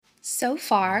So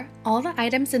far, all the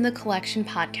items in the collection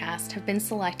podcast have been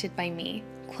selected by me,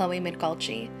 Chloe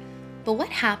Medghalchi. But what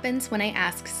happens when I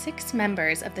ask 6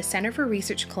 members of the Center for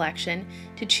Research Collection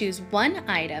to choose one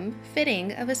item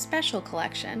fitting of a special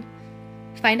collection?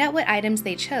 Find out what items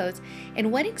they chose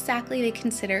and what exactly they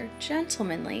consider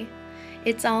gentlemanly.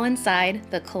 It's all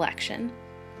inside the collection.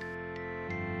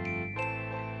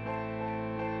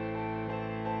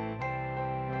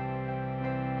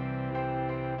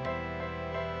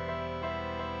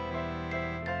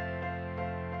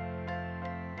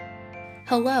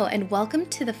 Hello, and welcome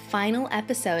to the final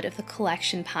episode of the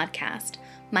Collection Podcast.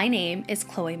 My name is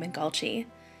Chloe Medghalchi.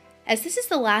 As this is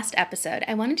the last episode,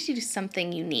 I wanted to do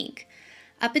something unique.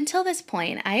 Up until this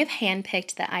point, I have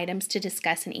handpicked the items to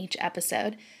discuss in each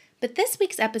episode, but this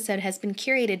week's episode has been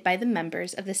curated by the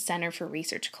members of the Center for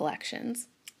Research Collections.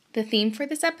 The theme for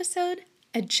this episode?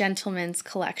 A gentleman's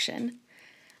collection.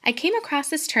 I came across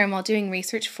this term while doing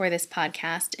research for this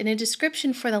podcast in a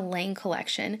description for the Lang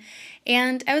collection,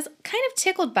 and I was kind of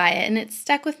tickled by it, and it's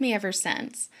stuck with me ever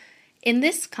since. In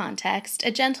this context,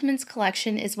 a gentleman's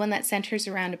collection is one that centers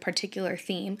around a particular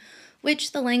theme,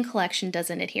 which the Lang collection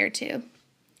doesn't adhere to.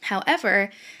 However,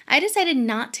 I decided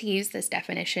not to use this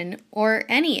definition, or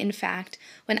any in fact,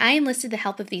 when I enlisted the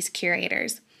help of these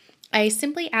curators. I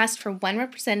simply asked for one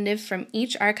representative from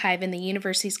each archive in the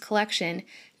university's collection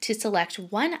to select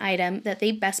one item that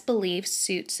they best believe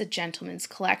suits a gentleman's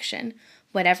collection,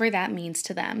 whatever that means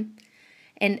to them.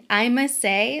 And I must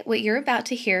say, what you're about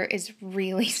to hear is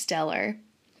really stellar.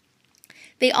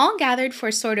 They all gathered for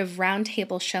a sort of round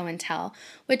table show and tell,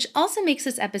 which also makes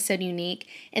this episode unique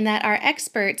in that our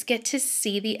experts get to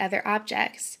see the other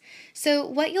objects. So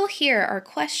what you'll hear are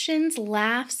questions,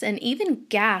 laughs, and even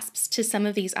gasps to some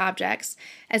of these objects,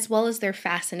 as well as their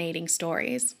fascinating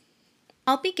stories.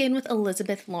 I'll begin with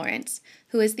Elizabeth Lawrence,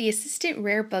 who is the assistant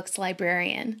rare books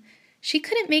librarian. She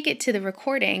couldn't make it to the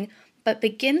recording, but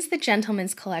begins the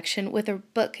gentleman's collection with a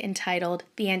book entitled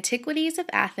The Antiquities of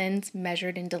Athens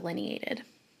Measured and Delineated.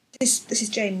 This is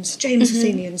James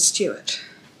Athenian Stewart,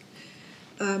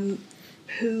 who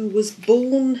was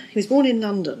born in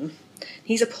London.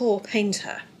 He's a poor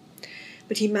painter,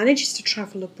 but he manages to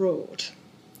travel abroad.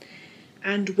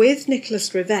 And with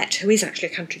Nicholas Rivette, who is actually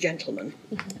a country gentleman,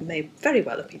 may very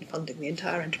well have been funding the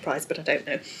entire enterprise, but I don't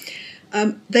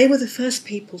know, they were the first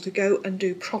people to go and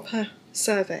do proper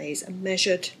surveys and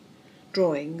measured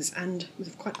drawings, and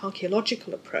with a quite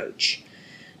archaeological approach,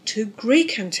 to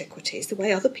Greek antiquities, the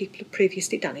way other people had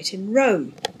previously done it in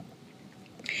Rome.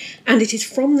 And it is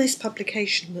from this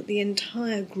publication that the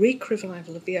entire Greek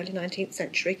revival of the early 19th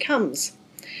century comes.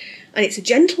 And it's a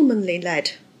gentlemanly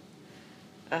led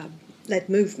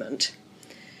movement,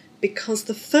 because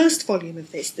the first volume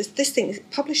of this thing is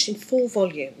published in 4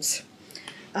 volumes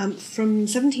from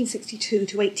 1762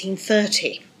 to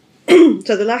 1830.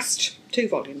 So the last 2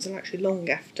 volumes are actually long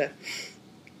after,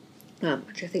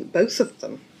 actually I think both of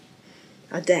them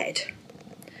are dead.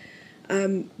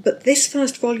 But this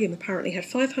first volume apparently had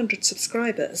 500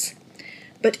 subscribers,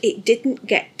 but it didn't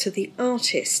get to the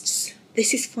artists.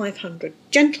 This is 500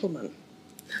 gentlemen.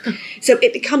 So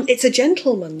it's a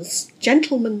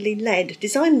gentlemanly led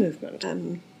design movement.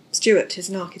 Stewart is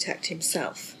an architect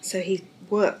himself, so he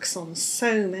works on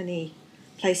so many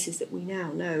places that we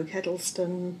now know: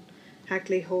 Kedleston,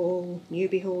 Hagley Hall,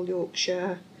 Newby Hall,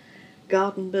 Yorkshire,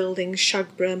 Garden Buildings,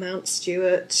 Shugborough, Mount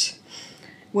Stewart.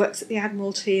 Works at the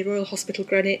Admiralty, Royal Hospital,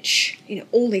 Greenwich.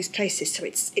 All these places. So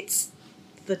it's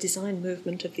the design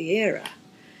movement of the era.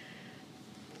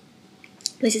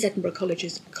 This is Edinburgh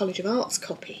College of Art's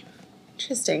copy.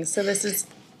 Interesting. So this is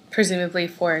presumably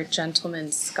for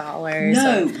gentlemen scholars?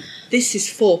 No, this is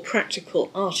for practical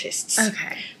artists.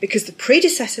 Okay. Because the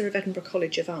predecessor of Edinburgh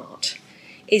College of Art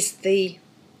is the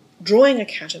Drawing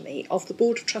Academy of the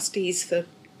Board of Trustees for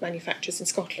Manufacturers in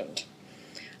Scotland.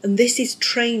 And this is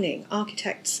training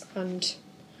architects and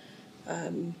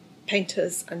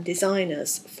painters and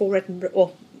designers for Edinburgh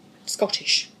or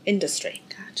Scottish industry.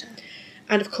 Gotcha.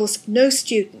 And of course, no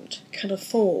student can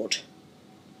afford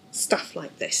stuff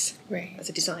like this as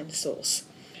a design source.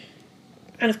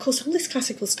 And of course, all this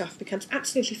classical stuff becomes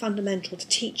absolutely fundamental to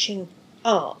teaching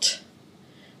art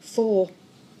for,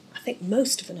 I think,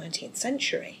 most of the 19th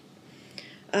century.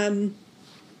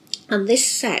 And this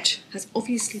set has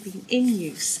obviously been in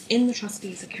use in the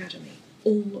Trustees' Academy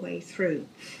all the way through.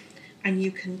 And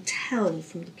you can tell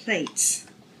from the plates,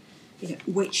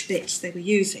 which bits they were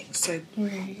using. So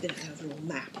the overall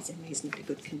map is in reasonably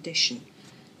good condition.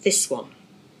 This one,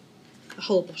 the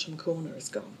whole bottom corner is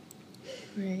gone.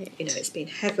 Right. It's been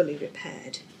heavily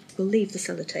repaired. We'll leave the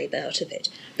sellotape out of it.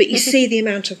 But you see the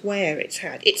amount of wear it's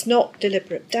had. It's not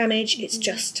deliberate damage, it's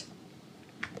just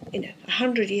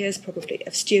 100 years probably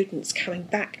of students coming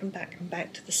back and back and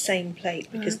back to the same plate,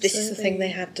 because this is the thing they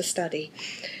had to study,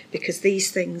 because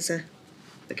these things are,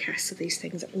 the casts of these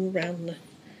things are all around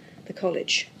the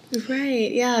college.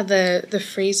 Right, yeah, the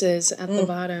phrases at the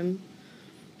bottom.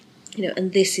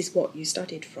 And this is what you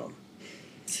studied from.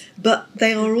 But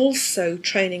they are also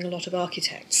training a lot of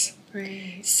architects.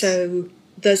 Right. So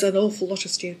there's an awful lot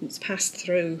of students passed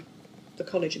through the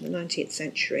college in the 19th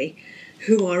century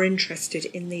who are interested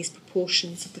in these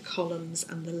proportions of the columns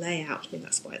and the layout. I mean,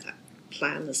 that's why that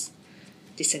plan has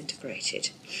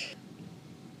disintegrated.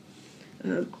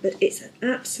 But it's an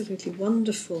absolutely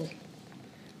wonderful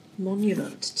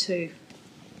monument to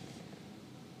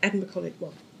Edinburgh College,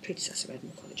 well, predecessor of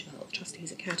Edinburgh College of Art,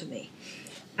 Trustees Academy,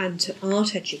 and to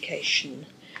art education,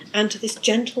 and to this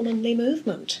gentlemanly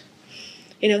movement.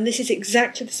 And this is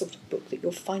exactly the sort of book that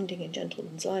you're finding in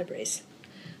gentlemen's libraries.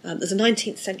 There's a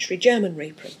 19th century German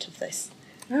reprint of this.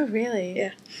 Oh, really?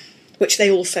 Yeah. Which they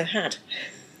also had.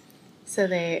 So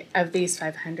of these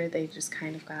 500, they just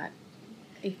kind of got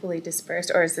equally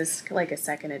dispersed, or is this like a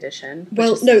second edition?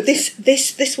 Well, no,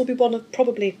 this will be one of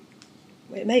probably,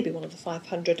 it may be one of the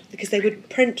 500, because they would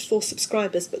print for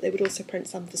subscribers, but they would also print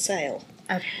some for sale.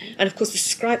 Okay. And of course,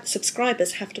 the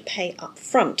subscribers have to pay up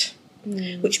front,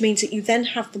 which means that you then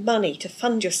have the money to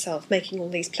fund yourself making all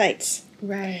these plates.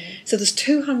 Right. So there's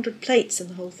 200 plates in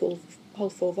the whole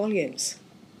four volumes.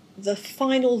 The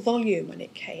final volume, when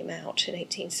it came out in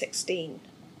 1816,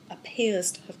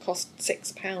 appears to have cost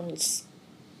 £6,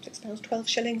 12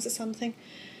 shillings or something.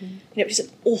 Which is an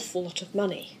awful lot of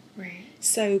money. Right.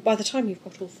 So by the time you've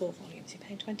got all 4 volumes, you're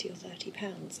paying £20 or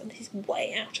 £30, and this is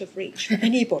way out of reach for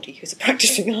anybody who's a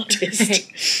practising artist.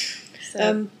 Right.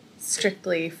 So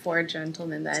strictly for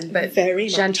gentlemen then, but very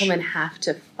much. Gentlemen have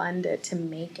to fund it to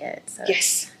make it. So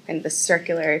yes. And the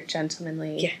circular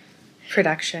gentlemanly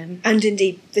production. And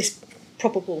indeed, this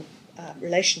probable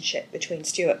relationship between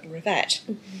Stuart and Rivette,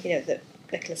 that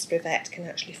Nicholas Rivette can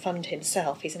actually fund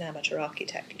himself. He's an amateur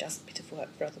architect who does a bit of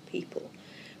work for other people,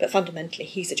 but fundamentally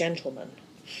he's a gentleman.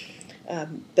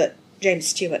 But James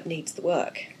Stewart needs the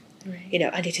work, right.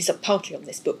 And it is partly on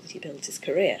this book that he builds his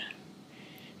career,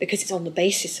 because it's on the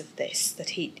basis of this that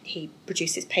he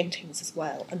produces paintings as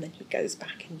well, and then he goes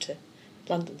back into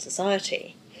London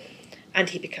society, and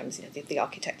he becomes the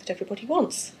architect that everybody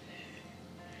wants.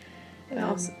 And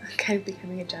also kind of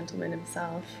becoming a gentleman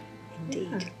himself. Indeed.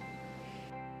 Yeah.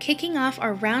 Kicking off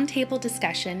our roundtable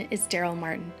discussion is Daryl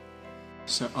Martin.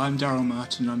 So I'm Daryl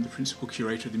Martin, I'm the Principal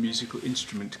Curator of the Musical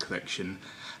Instrument Collection,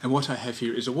 and what I have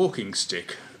here is a walking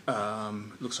stick.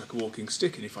 Looks like a walking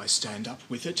stick, and if I stand up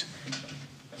with it,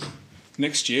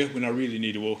 next year when I really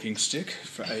need a walking stick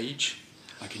for age,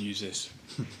 I can use this.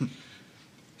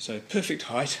 So perfect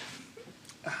height.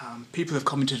 People have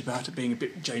commented about it being a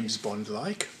bit James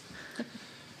Bond-like,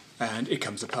 and it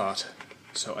comes apart.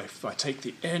 So if I take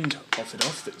the end of it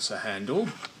off, that's a handle,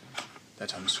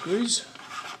 that unscrews,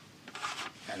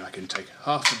 and I can take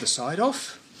half of the side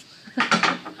off,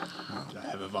 and I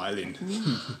have a violin.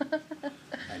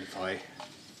 And if I get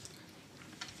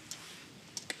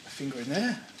my finger in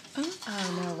there,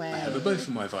 Oh, no way. I have a bow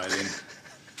for my violin.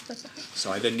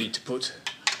 So I then need to put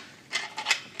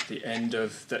the end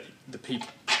of that the people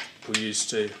use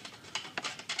to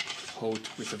hold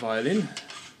with the violin,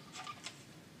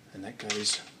 and that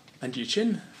goes under your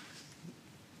chin,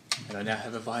 and I now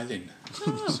have a violin.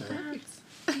 Oh,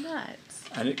 that's nuts.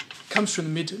 And it comes from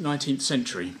the mid-19th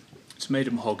century. It's made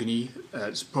of mahogany.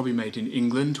 It's probably made in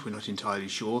England, we're not entirely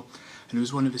sure. And it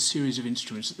was one of a series of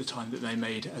instruments at the time that they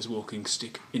made as walking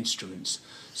stick instruments.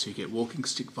 So you get walking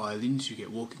stick violins, you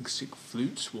get walking stick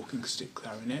flutes, walking stick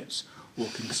clarinets,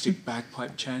 walking stick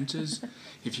bagpipe chanters.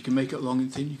 If you can make it long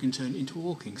and thin, you can turn it into a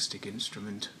walking stick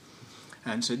instrument.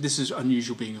 And so this is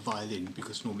unusual being a violin,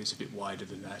 because normally it's a bit wider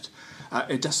than that.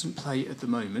 It doesn't play at the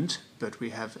moment, but we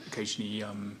have occasionally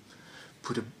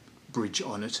put a bridge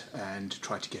on it and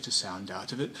try to get a sound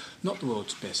out of it. Not the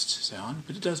world's best sound,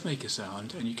 but it does make a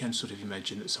sound, and you can sort of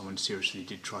imagine that someone seriously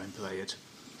did try and play it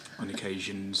on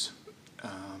occasions.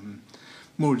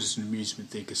 More as an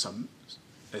amusement thing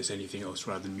as anything else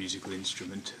rather than musical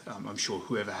instrument. I'm sure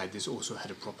whoever had this also had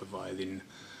a proper violin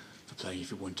for playing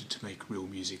if you wanted to make real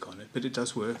music on it. But it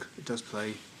does work, it does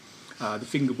play. The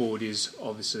fingerboard is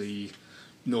obviously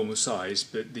normal size,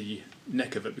 but the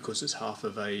neck of it, because it's half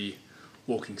of a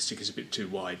walking stick, is a bit too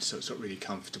wide, so it's not really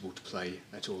comfortable to play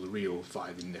at all. The real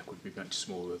violin neck would be much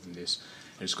smaller than this,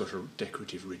 and it's got a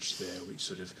decorative ridge there which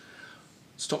sort of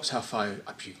stops how far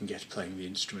up you can get playing the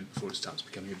instrument before it starts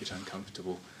becoming a bit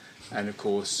uncomfortable. And of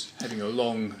course, having a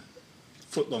long,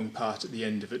 foot-long part at the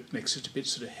end of it makes it a bit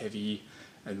sort of heavy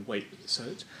and weight. So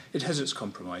it has its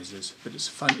compromises, but it's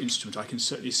a fun instrument. I can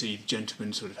certainly see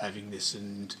gentlemen sort of having this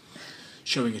and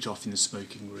showing it off in the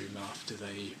smoking room after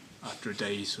a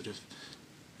day sort of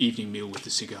evening meal with the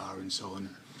cigar and so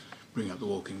on. Bring up the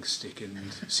walking stick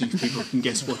and see if people can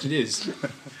guess what it is.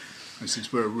 And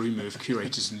since we're a room of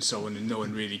curators and so on, and no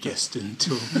one really guessed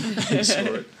until they saw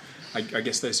it, I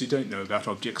guess those who don't know about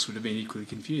objects would have been equally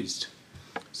confused.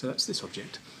 So that's this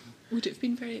object. Would it have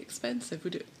been very expensive?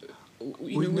 Would it?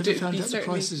 We've never found out the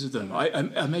prices of them. I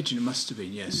imagine it must have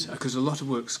been, yes, because a lot of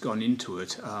work's gone into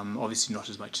it. Obviously not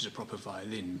as much as a proper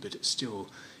violin, but it's still,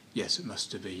 yes, it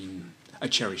must have been a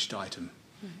cherished item.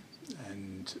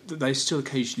 And they still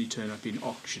occasionally turn up in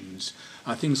auctions.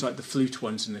 Things like the flute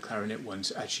ones and the clarinet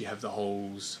ones actually have the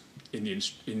holes in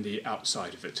the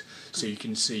outside of it, so you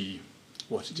can see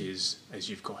what it is as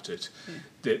you've got it.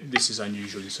 This is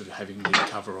unusual, sort of having the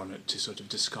cover on it to sort of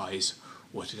disguise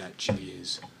what it actually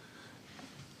is.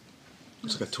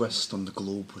 It's like a twist on the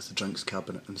globe with the drinks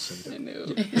cabinet inside it. I know.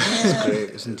 It's great,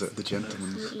 isn't it? The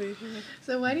gentleman's. Absolutely.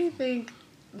 So why do you think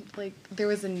there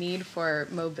was a need for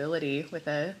mobility with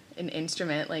an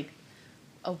instrument like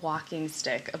a walking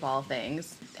stick of all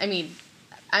things? I mean,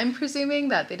 I'm presuming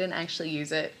that they didn't actually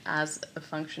use it as a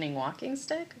functioning walking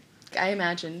stick. I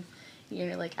imagine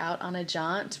you're like out on a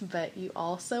jaunt, but you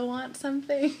also want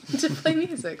something to play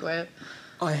music with.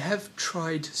 I have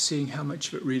tried seeing how much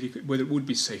of it really, whether it would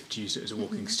be safe to use it as a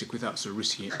walking stick without sort of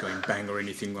risking it going bang or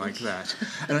anything like that.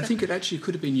 And I think it actually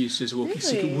could have been used as a walking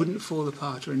stick. It wouldn't fall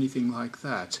apart or anything like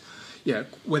that. Yeah,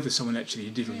 whether someone actually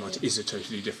did or not is a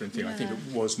totally different thing. I think it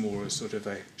was more a sort of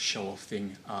a show-off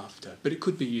thing after. But it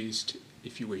could be used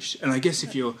if you wish. And I guess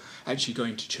if you're actually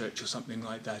going to church or something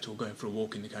like that, or going for a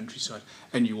walk in the countryside,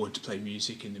 and you want to play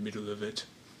music in the middle of it,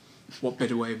 what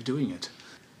better way of doing it?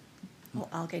 Well,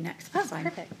 I'll go next.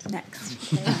 Perfect.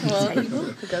 Next.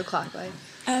 We'll go clockwise.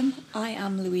 I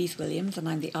am Louise Williams, and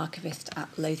I'm the archivist at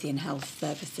Lothian Health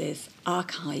Services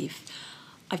Archive.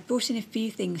 I've brought in a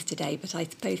few things today, but I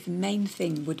suppose the main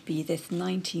thing would be this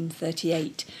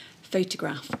 1938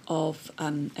 photograph of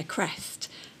a crest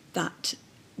that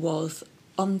was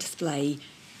on display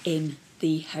in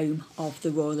the home of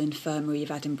the Royal Infirmary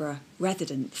of Edinburgh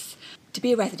residents. To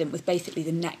be a resident was basically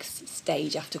the next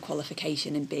stage after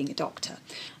qualification in being a doctor.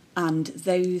 And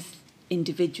those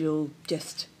individual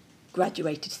just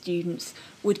graduated students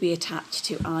would be attached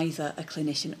to either a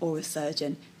clinician or a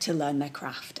surgeon to learn their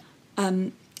craft.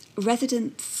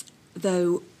 Residents,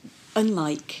 though,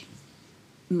 unlike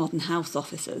modern house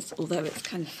officers, although it's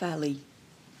kind of fairly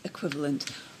equivalent,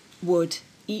 would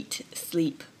eat,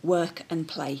 sleep, work and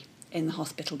play in the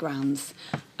hospital grounds.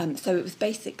 So it was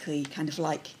basically kind of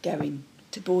like going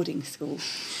to boarding school.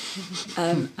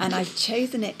 And I've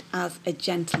chosen it as a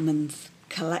gentleman's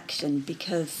collection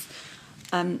because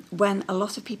when a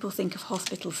lot of people think of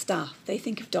hospital staff, they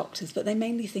think of doctors, but they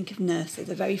mainly think of nurses,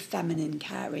 a very feminine,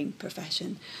 caring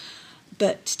profession.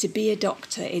 But to be a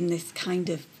doctor in this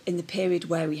in the period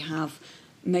where we have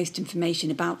most information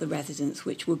about the residents,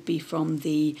 which would be from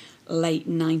the late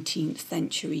 19th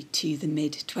century to the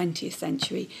mid-20th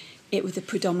century, it was a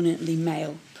predominantly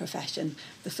male profession.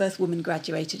 The first woman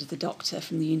graduated as a doctor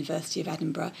from the University of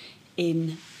Edinburgh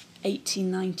in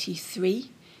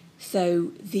 1893.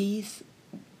 So these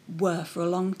were, for a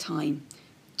long time,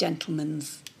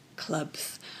 gentlemen's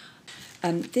clubs.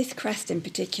 This crest in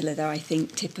particular, though, I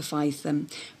think typifies them.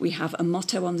 We have a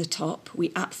motto on the top: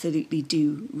 "We absolutely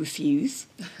do refuse."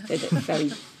 So that's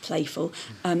very playful.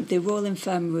 The Royal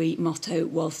Infirmary motto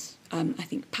was, I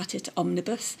think, "Patet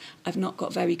omnibus." I've not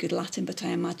got very good Latin, but I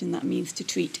imagine that means to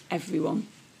treat everyone.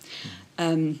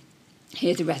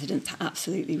 Here the residents are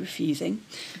absolutely refusing.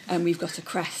 We've got a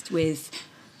crest with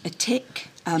a tick,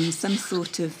 some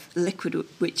sort of liquid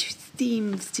which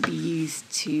seems to be used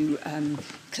to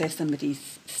clear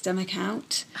somebody's stomach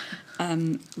out.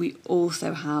 We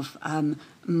also have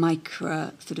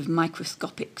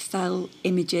microscopic cell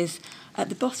images. At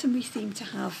the bottom we seem to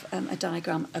have a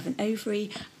diagram of an ovary,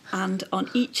 and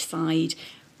on each side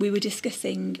we were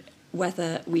discussing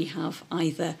whether we have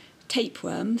either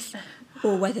tapeworms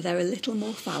or whether they're a little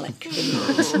more phallic than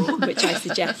that, which I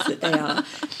suggest that they are.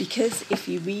 Because if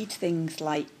you read things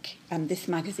like this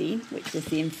magazine, which was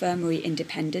the Infirmary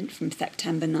Independent from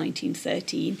September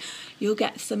 1913, you'll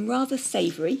get some rather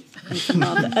savoury and some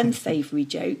rather unsavoury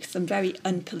jokes, some very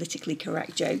unpolitically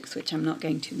correct jokes, which I'm not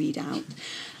going to read out.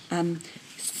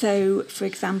 So, for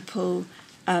example,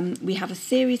 we have a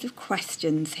series of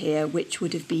questions here which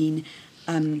would have been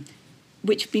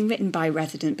written by a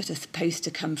resident but are supposed to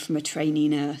come from a trainee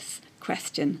nurse.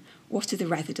 Question: What is a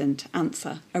resident?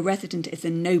 Answer. A resident is the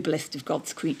noblest of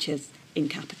God's creatures, in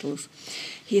capitals.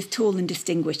 He is tall and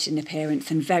distinguished in appearance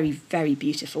and very, very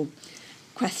beautiful.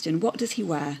 Question. What does he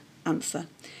wear? Answer.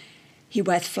 He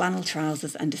wears flannel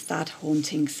trousers and a sad,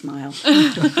 haunting smile.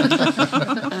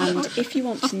 And if you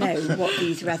want to know what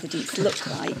these residents look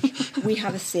like, we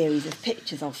have a series of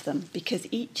pictures of them because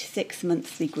each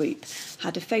 6-monthly group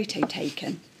had a photo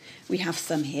taken. We have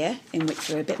some here in which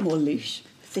they're a bit more loose,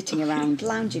 sitting around,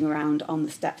 lounging around on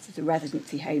the steps of the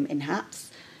residency home in hats.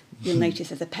 You'll notice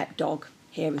there's a pet dog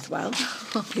here as well,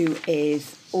 who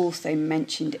is also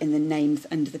mentioned in the names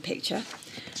under the picture.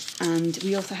 And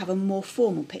we also have a more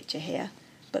formal picture here,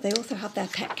 but they also have their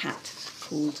pet cat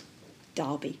called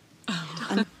Darby.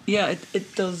 And Yeah,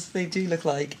 it does. They do look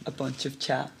like a bunch of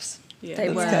chaps. Yeah. they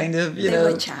That's were kind of, they know.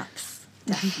 were chaps,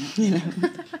 definitely.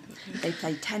 They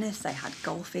played tennis, they had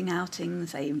golfing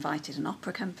outings, they invited an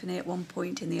opera company at one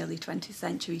point in the early 20th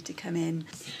century to come in.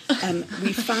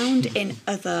 We found in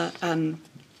other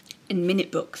in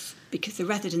minute books, because the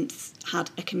residents had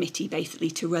a committee basically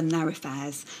to run their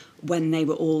affairs when they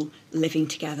were all living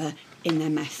together in their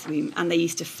mess room, and they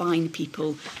used to fine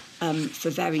people for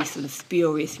very sort of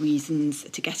spurious reasons,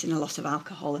 to get in a lot of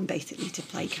alcohol and basically to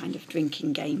play kind of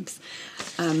drinking games.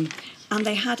 And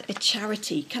they had a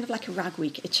charity, kind of like a rag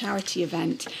week, a charity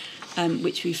event,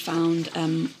 which we found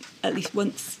at least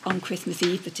once on Christmas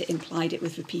Eve, but it implied it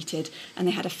was repeated, and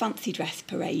they had a fancy dress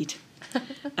parade.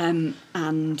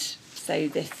 And so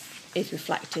this is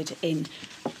reflected in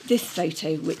this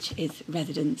photo, which is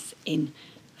residents in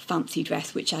fancy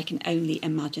dress, which I can only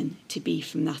imagine to be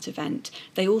from that event.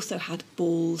 They also had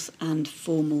balls and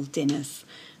formal dinners.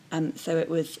 So it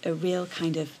was a real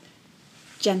kind of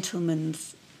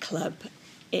gentleman's club.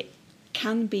 It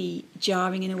can be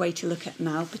jarring in a way to look at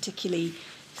now, particularly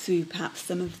through perhaps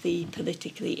some of the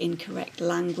politically incorrect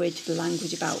language, the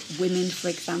language about women, for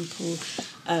example,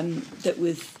 that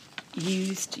was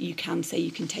used. You can say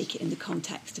you can take it in the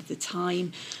context of the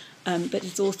time, but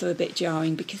it's also a bit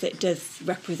jarring because it does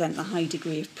represent the high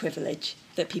degree of privilege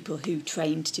that people who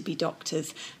trained to be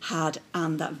doctors had,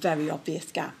 and that very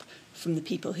obvious gap from the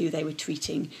people who they were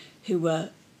treating, who were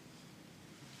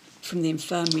from the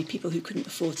infirmary, people who couldn't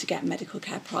afford to get medical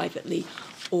care privately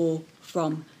or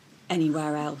from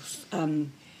anywhere else.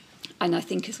 And I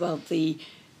think as well the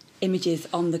images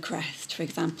on the crest, for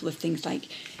example, of things like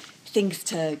things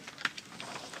to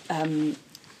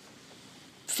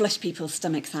flush people's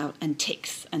stomachs out, and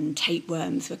ticks and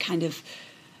tapeworms were kind of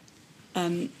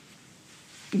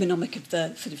mnemonic of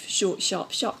the sort of short,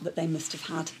 sharp shop that they must have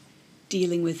had,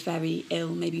 dealing with very ill,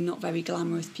 maybe not very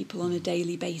glamorous people on a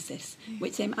daily basis,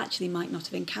 which they actually might not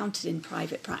have encountered in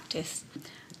private practice.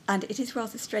 And it is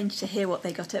rather strange to hear what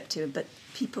they got up to, but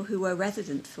people who were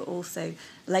residents were also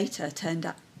later turned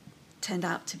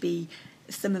out to be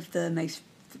some of the most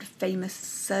sort of famous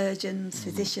surgeons,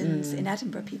 physicians in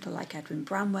Edinburgh, people like Edwin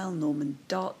Bramwell, Norman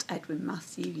Dott, Edwin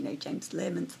Mathew, James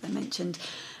Learmonth, I mentioned.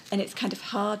 And it's kind of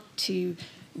hard to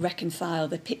reconcile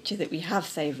the picture that we have,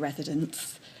 say, of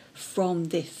residents from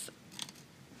this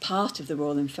part of the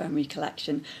Royal Infirmary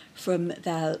collection, from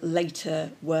their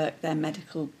later work, their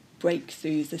medical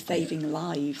breakthroughs, the saving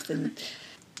lives. And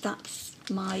that's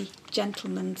my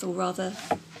gentleman's, or rather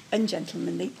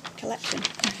ungentlemanly, collection.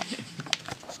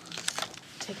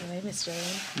 Take it away, Miss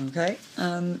Gillian. Okay.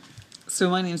 So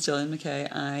my name's Gillian McKay.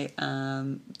 I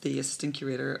am the assistant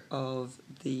curator of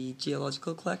the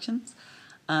geological collections.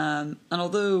 And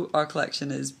although our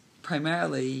collection is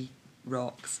primarily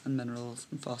rocks and minerals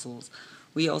and fossils,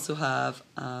 we also have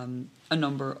a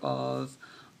number of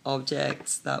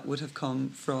objects that would have come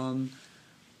from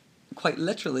quite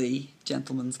literally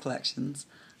gentlemen's collections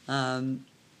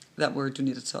that were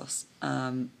donated to us.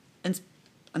 And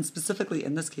specifically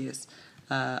in this case,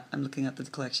 I'm looking at the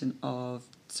collection of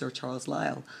Sir Charles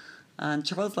Lyell. And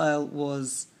Charles Lyell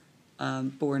was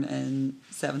born in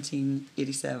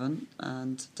 1787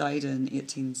 and died in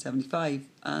 1875.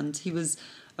 And he was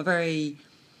a very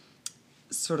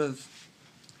sort of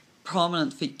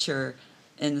prominent feature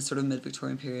in the sort of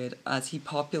mid-Victorian period, as he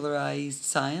popularised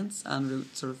science and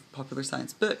wrote sort of popular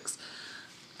science books.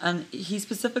 And he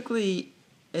specifically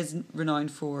is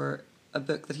renowned for a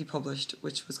book that he published,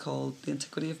 which was called The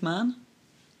Antiquity of Man,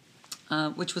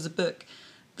 which was a book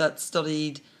that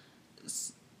studied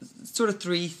sort of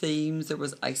three themes. There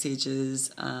was ice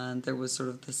ages, and there was sort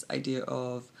of this idea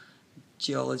of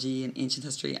geology and ancient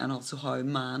history, and also how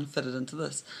man fitted into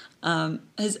this.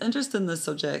 His interest in this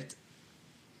subject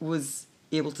was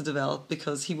able to develop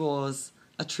because he was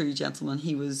a true gentleman.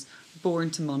 He was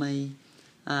born to money,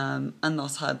 and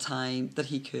thus had time that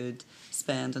he could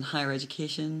spend in higher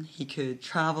education. He could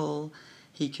travel,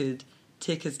 he could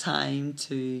take his time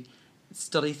to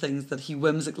study things that he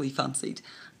whimsically fancied.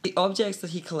 The objects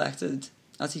that he collected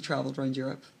as he travelled around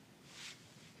Europe,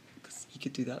 because he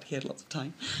could do that, he had lots of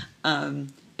time,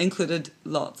 included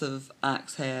lots of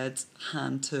axe heads,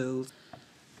 hand tools.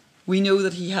 We know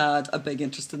that he had a big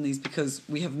interest in these because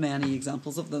we have many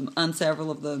examples of them, and several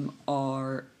of them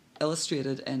are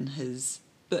illustrated in his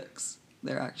books.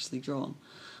 They're actually drawn.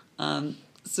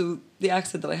 So the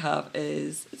axe head that I have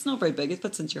it's not very big, it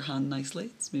fits into your hand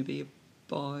nicely. It's maybe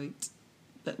about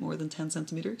a bit more than 10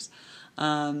 centimetres.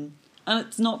 And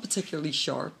it's not particularly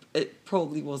sharp. It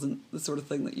probably wasn't the sort of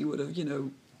thing that you would have,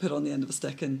 put on the end of a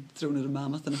stick and thrown at a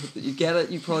mammoth and hope that you get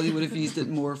it. You probably would have used it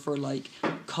more for like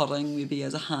cutting, maybe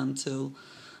as a hand tool.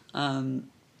 And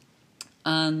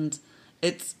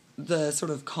it's the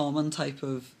sort of common type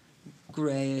of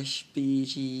greyish,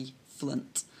 beigey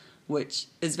flint, which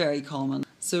is very common.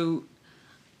 So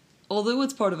although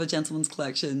it's part of a gentleman's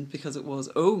collection because it was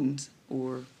owned,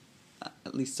 or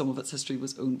at least some of its history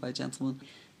was owned by a gentleman,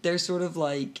 they're sort of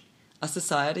like a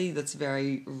society that's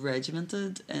very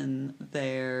regimented in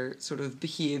their sort of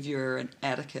behaviour and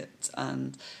etiquette,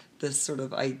 and this sort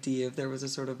of idea of there was a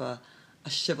sort of a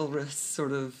chivalrous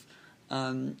sort of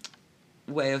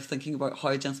way of thinking about how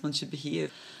a gentleman should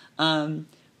behave.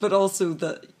 But also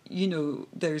that,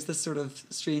 there's this sort of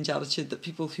strange attitude that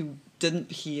people who didn't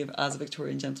behave as a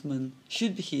Victorian gentleman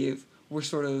should behave were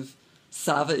sort of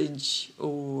savage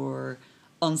or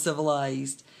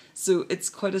uncivilised. So it's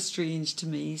quite a strange, to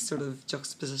me, sort of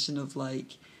juxtaposition of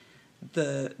like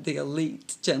the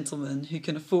elite gentleman who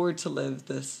can afford to live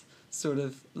this sort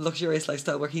of luxurious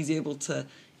lifestyle where he's able to,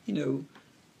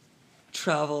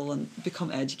 travel and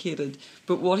become educated.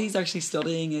 But what he's actually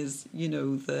studying is,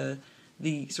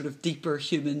 the sort of deeper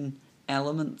human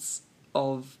elements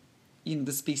of,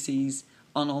 the species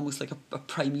on almost like a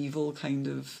primeval kind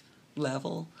of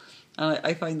level. And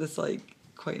I find this like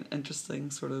quite an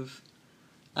interesting sort of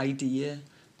idea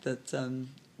that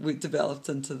we developed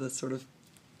into the sort of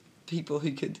people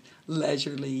who could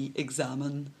leisurely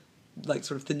examine like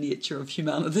sort of the nature of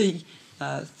humanity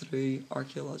through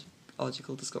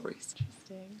archaeological discoveries.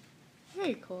 Interesting.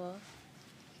 Very cool.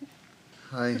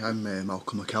 Hi, I'm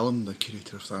Malcolm McCallum, the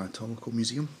curator of the Anatomical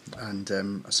Museum, and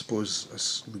I suppose,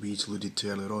 as Louise alluded to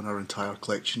earlier on, our entire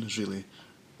collection is really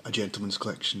a gentleman's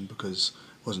collection because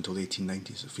it wasn't until the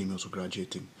 1890s that females were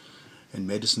graduating in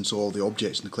medicine, so all the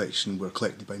objects in the collection were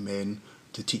collected by men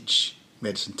to teach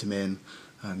medicine to men,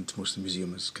 and most of the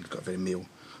museum has kind of got a very male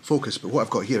focus. But what I've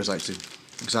got here is actually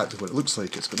exactly what it looks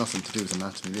like. It's got nothing to do with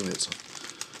anatomy really. It's a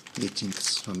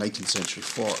 18th or 19th century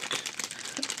fork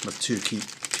with two key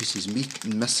pieces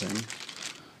missing.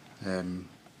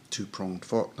 Two-pronged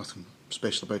fork, nothing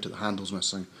special about it. The handle's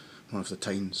missing. One of the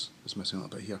tines is missing a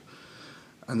little bit here.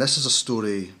 And this is a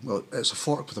story, well, it's a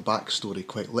fork with a backstory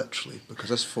quite literally, because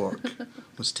this fork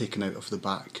was taken out of the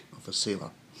back of a sailor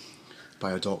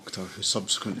by a doctor who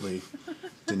subsequently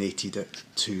donated it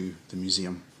to the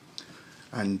museum.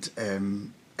 And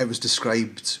it was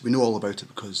described, we know all about it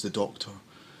because the doctor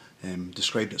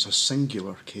described it as a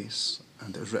singular case,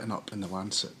 and it was written up in the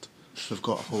Lancet. So we've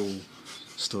got a whole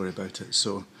story about it.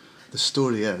 So the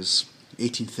story is,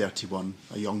 1831,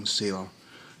 a young sailor,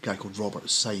 a guy called Robert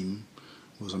Syme,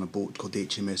 was on a boat called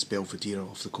HMS Belvedere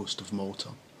off the coast of Malta.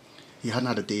 He hadn't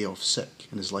had a day off sick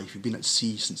in his life. He'd been at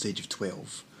sea since the age of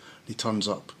 12. He turns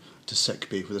up to sick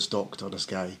bay with this doctor, this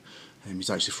guy. He's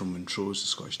actually from Montrose, the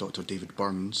Scottish doctor David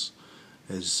Burns,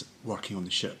 is working on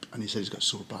the ship, and he said he's got a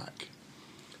sore back.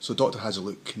 So the doctor has a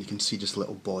look, and you can see just a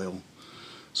little boil.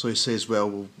 So he says,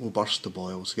 well, we'll burst the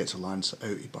boil. So he gets a lancet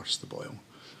out, he bursts the boil.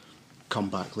 Come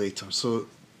back later. So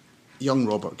young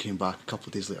Robert came back a couple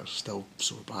of days later, still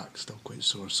sore back, still quite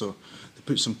sore. So they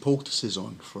put some poultices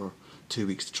on for 2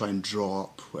 weeks to try and draw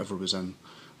up whatever was in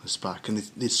his back. And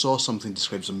they saw something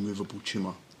described as a movable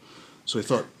tumour. So they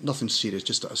thought, nothing serious,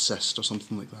 just a cyst or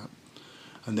something like that.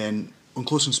 And then on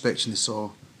close inspection, they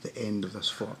saw the end of this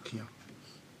fork here.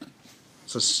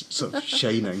 So it's sort of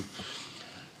shining.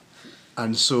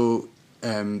 And so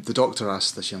the doctor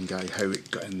asked this young guy how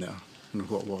it got in there and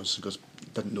what it was. He goes,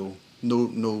 didn't know.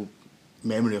 No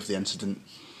memory of the incident.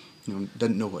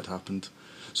 Didn't know what had happened.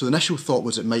 So the initial thought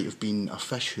was it might have been a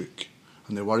fish hook,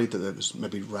 and they're worried that it was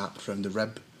maybe wrapped around the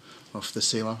rib of the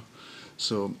sailor.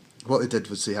 So what they did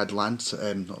was they had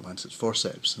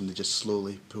forceps, and they just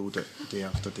slowly pulled it day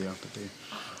after day after day.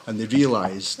 And they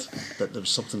realised that there was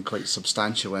something quite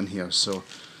substantial in here. So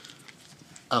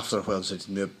after a while, they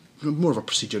said more of a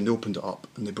procedure, and they opened it up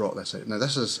and they brought this out. Now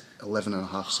this is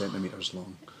 11.5 centimetres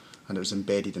long, and it was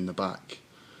embedded in the back.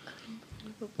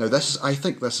 Now I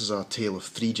think this is a tale of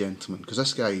three gentlemen, because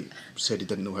this guy said he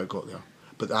didn't know how it got there,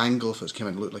 but the angle of it came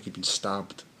in, looked like he'd been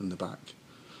stabbed in the back,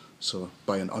 so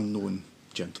by an unknown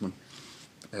gentleman.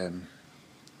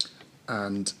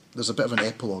 And there's a bit of an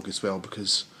epilogue as well,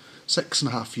 because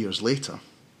 6.5 years later,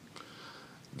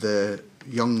 the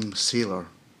young sailor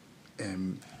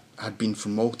had been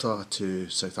from Malta to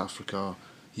South Africa,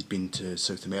 he'd been to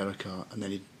South America, and then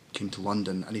he came to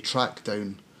London, and he tracked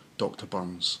down Dr.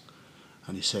 Burns,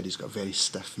 and he said he's got a very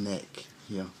stiff neck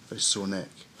here, very sore neck.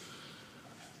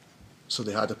 So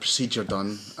they had a procedure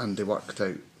done, and they worked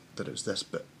out that it was this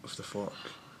bit of the fork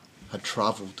had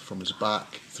travelled from his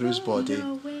back through his body.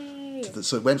 No way.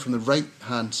 So it went from the right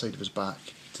hand side of his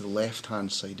back to the left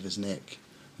hand side of his neck,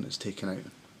 and it's taken out.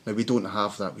 Now we don't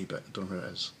have that wee bit, I don't know where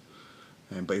it is.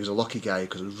 But he was a lucky guy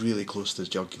because it was really close to his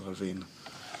jugular vein.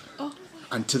 Oh.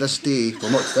 And to this day,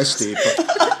 well, not to this day,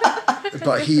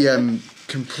 but he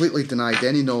completely denied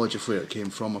any knowledge of where it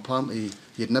came from. Apparently,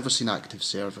 he had never seen active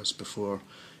service before,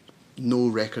 no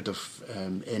record of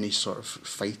any sort of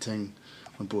fighting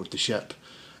on board the ship.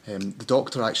 The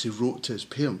doctor actually wrote to his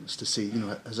parents to say,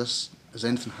 has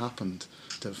anything happened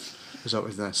to have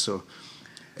resulted in this? So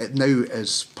it now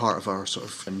is part of our sort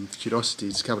of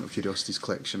Cabinet of Curiosities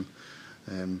collection.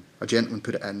 A gentleman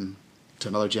put it in to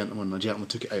another gentleman, and a gentleman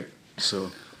took it out.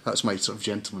 So that's my sort of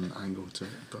gentleman angle to it.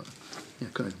 But yeah,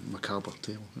 kind of macabre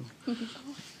tale.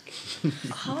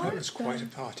 That was quite a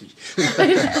party.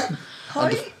 How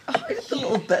did the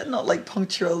little bit not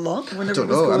puncture along whenever I don't it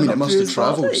was know. going I mean, it up must through have his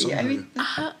travelled body? somehow. I mean,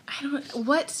 I don't.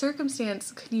 What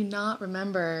circumstance could you not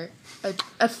remember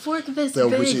a fork this Well,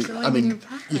 big was he? going I in your mean,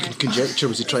 back? you can conjecture.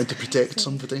 Was he trying to protect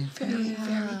somebody?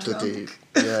 Did he?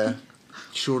 Yeah.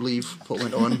 Shore leave. What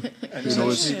went on? And Who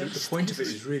knows? the point of it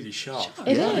is really sharp.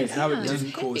 It I mean, is, how it yeah.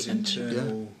 didn't cause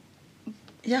internal...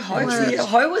 yeah,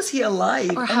 how was he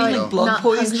alive? Or I how mean, it blood not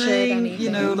punctured poisoning,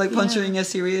 anything. puncturing a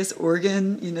serious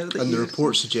organ, that And the you-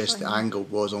 report suggests the angle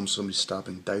was almost somebody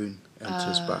stabbing down into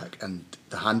his back, and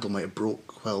the handle might have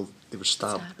broke while they were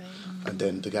stabbed, and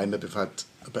then the guy maybe have had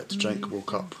a bit to drink,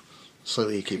 woke up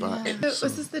slightly achy back. So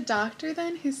was this the doctor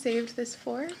then who saved this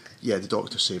fork? Yeah, the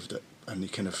doctor saved it, and he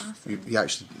kind of he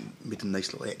actually made a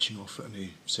nice little etching of it, and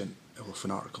he sent off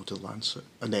an article to the Lancet,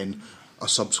 and then a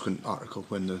subsequent article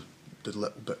when the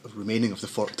little bit of remaining of the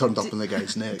fork turned up in the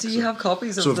guy's neck. Do you have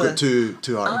copies of So we've the... got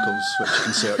two articles which you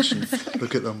can search and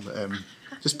look at them.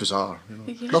 Just bizarre,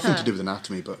 Yeah. Nothing to do with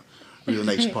anatomy, but really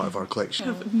nice part of our collection.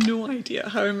 I have no idea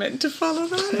how I'm meant to follow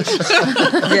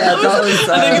that. Yeah, that was...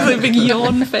 I think it's a big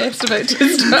yawn fest about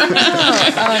to start.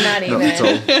 Not even. Not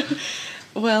at all.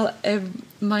 Well,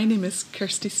 my name is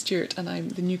Kirsty Stewart and I'm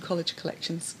the New College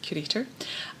Collections Curator.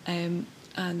 And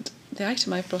the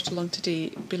item I've brought along today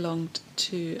belonged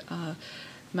to a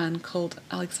man called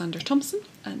Alexander Thompson,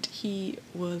 and he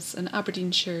was an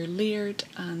Aberdeenshire laird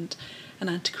and an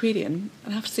antiquarian.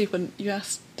 And I have to say, when you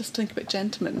asked just to think about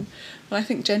gentlemen, when I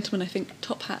think gentleman, I think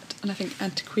top hat, and I think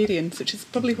antiquarians, which is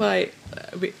probably why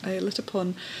I lit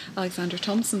upon Alexander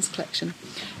Thompson's collection.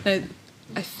 Now,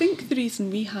 I think the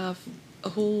reason we have a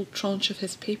whole tranche of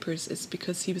his papers is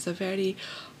because he was a very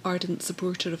ardent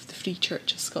supporter of the Free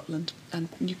Church of Scotland, and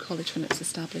New College, when it was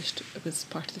established, it was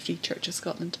part of the Free Church of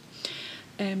Scotland.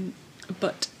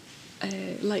 But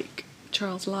like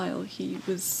Charles Lyell, he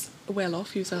was well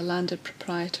off. He was a landed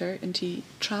proprietor, and he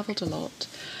travelled a lot,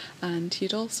 and he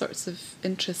had all sorts of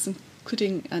interests,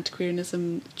 including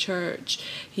antiquarianism, church.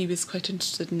 He was quite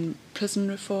interested in prison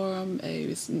reform. He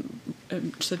was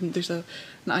interested in, there's an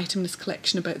item in his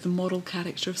collection about the moral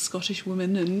character of Scottish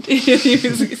women, and he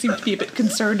seemed to be a bit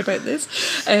concerned about this.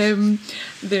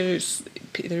 There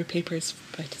are papers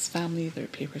about his family, there are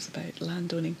papers about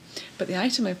landowning, but the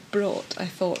item I brought, I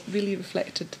thought, really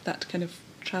reflected that kind of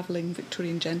travelling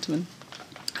Victorian gentleman.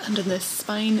 And on the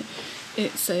spine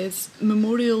it says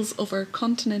memorials of our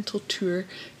continental tour,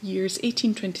 years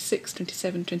 1826,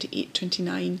 27, 28,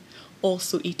 29,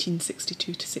 also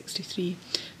 1862 to 63.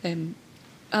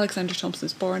 Alexander Thompson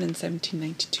was born in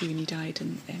 1792 and he died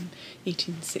in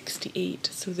 1868.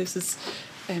 So this is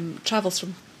travels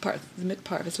from the mid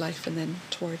part of his life and then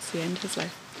towards the end of his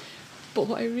life. But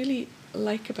what I really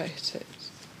like about it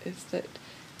is that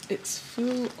it's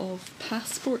full of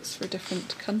passports for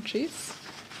different countries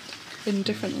in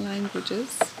different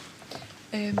languages,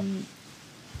 and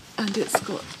it's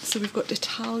got, so we've got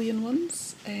Italian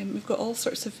ones, we've got all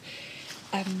sorts of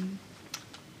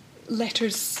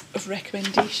letters of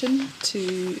recommendation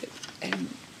to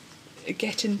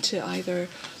get into either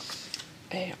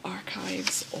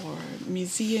archives or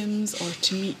museums, or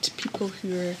to meet people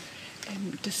who are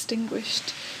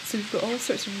distinguished. So we've got all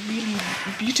sorts of really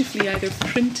beautifully either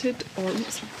printed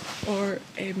or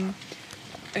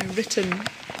written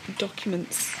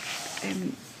documents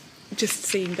just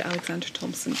saying that Alexander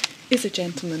Thomson is a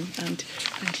gentleman and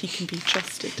he can be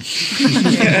trusted.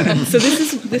 So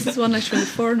this is one letter from the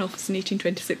Foreign Office in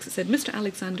 1826. It said, Mr.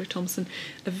 Alexander Thomson,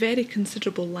 a very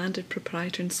considerable landed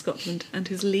proprietor in Scotland, and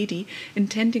his lady,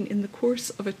 intending in the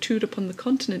course of a tour upon the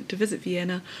continent to visit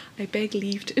Vienna, I beg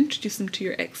leave to introduce them to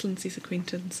your Excellency's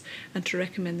acquaintance and to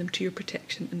recommend them to your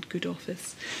protection and good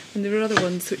office. And there are other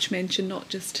ones which mention not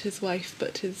just his wife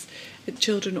but his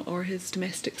children or his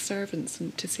domestic servants,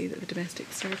 and to say that the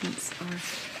domestic servants are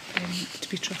to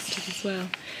be trusted as well.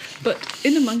 But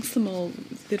in amongst them all,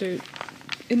 that are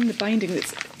in the binding,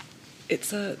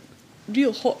 it's a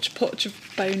real hodgepodge of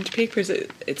bound papers.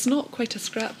 It's not quite a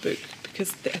scrapbook,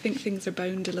 because I think things are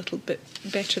bound a little bit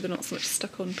better. They're not so much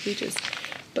stuck on pages.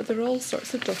 But there are all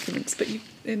sorts of documents. But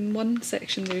in one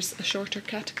section there's a shorter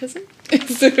catechism,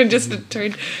 so it just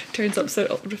turns up,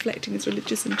 so reflecting his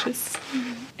religious interests.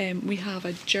 We have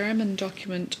a German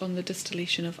document on the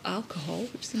distillation of alcohol,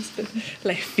 which seems a bit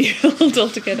left field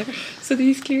altogether. So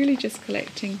he's clearly just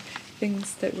collecting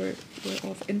things that were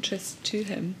of interest to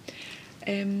him.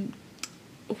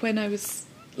 When I was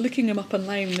looking him up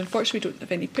online, and unfortunately we don't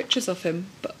have any pictures of him,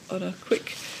 but on a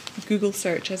quick Google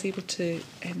search I was able to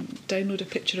download a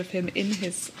picture of him in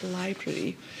his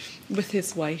library with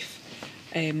his wife.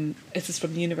 This is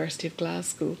from the University of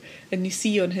Glasgow, and you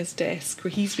see on his desk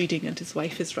where he's reading and his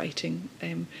wife is writing,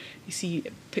 you see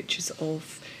pictures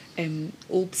of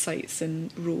old sites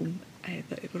in Rome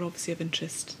that were obviously of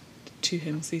interest to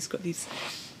him. So he's got these,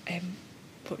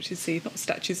 what would you say, not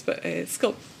statues, but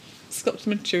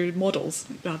sculpture models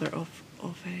rather of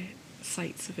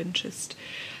sites of interest.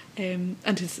 And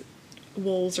his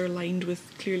walls are lined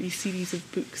with clearly series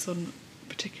of books on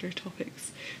particular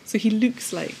topics. So he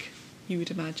looks like you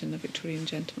would imagine a Victorian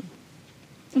gentleman.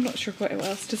 I'm not sure quite what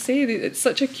else to say. It's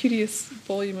such a curious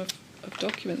volume of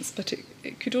documents, but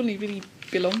it could only really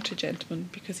belong to gentlemen,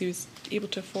 because he was able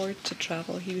to afford to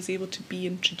travel, he was able to be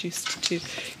introduced to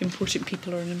important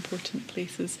people or in important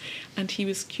places, and he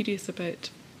was curious about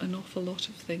an awful lot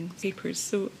of things, papers.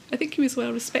 So I think he was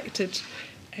well respected,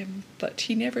 but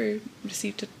he never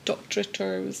received a doctorate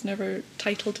or was never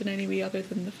titled in any way other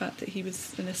than the fact that he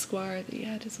was an esquire, that he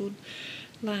had his own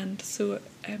land. So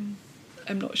I'm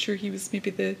not sure he was maybe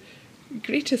the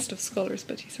greatest of scholars,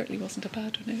 but he certainly wasn't a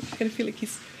bad one. I kind of feel like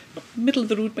he's middle of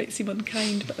the road, might seem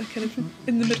unkind, but kind of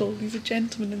in the middle. He's a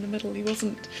gentleman in the middle. He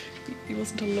wasn't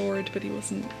a lord, but he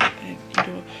wasn't a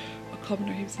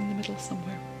commoner. He was in the middle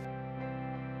somewhere.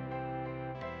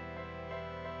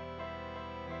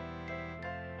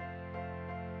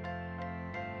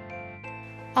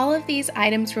 All of these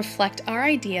items reflect our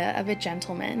idea of a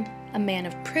gentleman, a man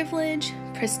of privilege,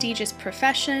 prestigious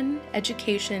profession,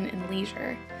 education, and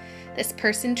leisure. This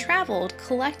person traveled,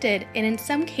 collected, and in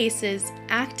some cases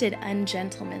acted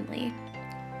ungentlemanly.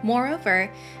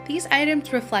 Moreover, these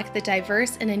items reflect the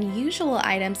diverse and unusual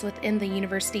items within the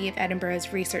University of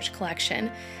Edinburgh's research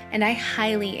collection, and I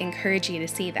highly encourage you to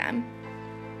see them.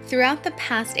 Throughout the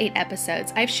past 8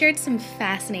 episodes, I've shared some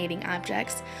fascinating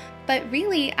objects, but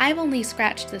really, I've only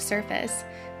scratched the surface.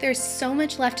 There's so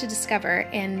much left to discover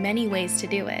and many ways to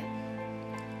do it.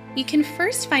 You can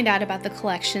first find out about the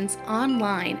collections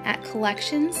online at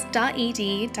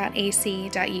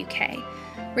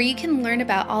collections.ed.ac.uk, where you can learn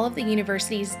about all of the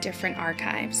university's different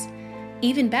archives.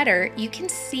 Even better, you can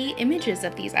see images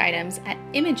of these items at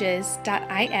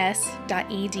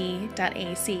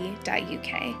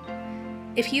images.is.ed.ac.uk.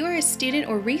 If you are a student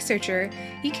or researcher,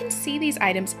 you can see these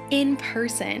items in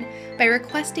person by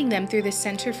requesting them through the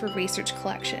Center for Research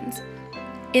Collections.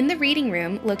 In the reading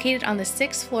room, located on the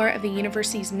 6th floor of the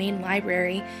university's main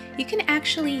library, you can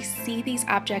actually see these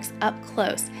objects up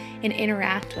close and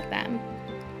interact with them.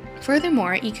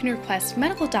 Furthermore, you can request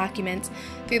medical documents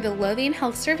through the Lothian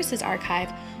Health Services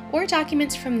Archive or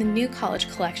documents from the New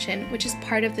College Collection, which is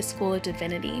part of the School of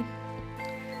Divinity.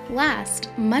 Last,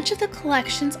 much of the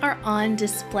collections are on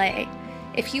display.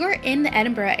 If you are in the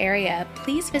Edinburgh area,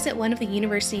 please visit one of the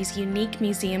university's unique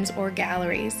museums or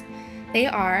galleries. They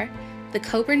are the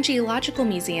Coburn Geological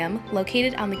Museum,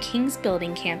 located on the King's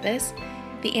Building campus,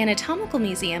 the Anatomical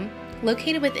Museum,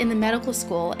 located within the medical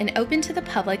school and open to the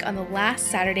public on the last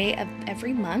Saturday of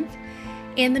every month,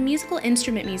 and the Musical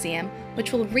Instrument Museum,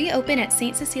 which will reopen at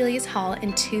St. Cecilia's Hall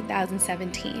in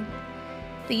 2017.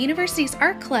 The university's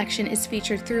art collection is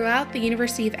featured throughout the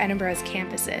University of Edinburgh's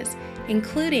campuses,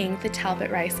 including the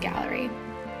Talbot Rice Gallery.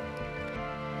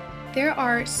 There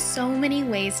are so many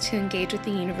ways to engage with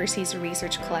the university's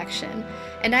research collection,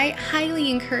 and I highly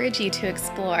encourage you to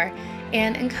explore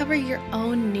and uncover your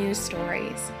own news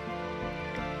stories.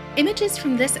 Images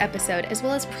from this episode, as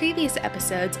well as previous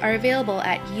episodes, are available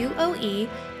at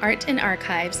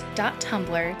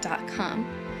uoeartandarchives.tumblr.com.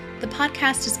 The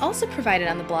podcast is also provided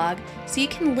on the blog, so you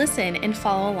can listen and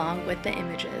follow along with the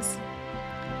images.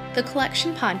 The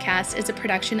Collection Podcast is a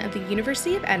production of the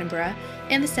University of Edinburgh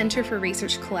and the Centre for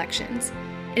Research Collections.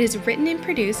 It is written and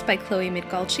produced by Chloe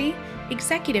Medghalchi.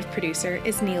 Executive producer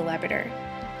is Neil Lebeter.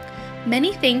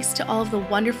 Many thanks to all of the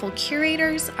wonderful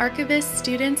curators, archivists,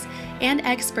 students, and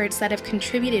experts that have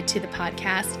contributed to the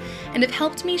podcast and have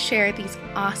helped me share these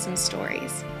awesome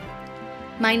stories.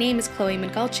 My name is Chloe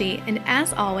Medghalchi, and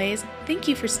as always, thank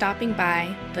you for stopping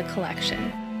by The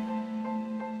Collection.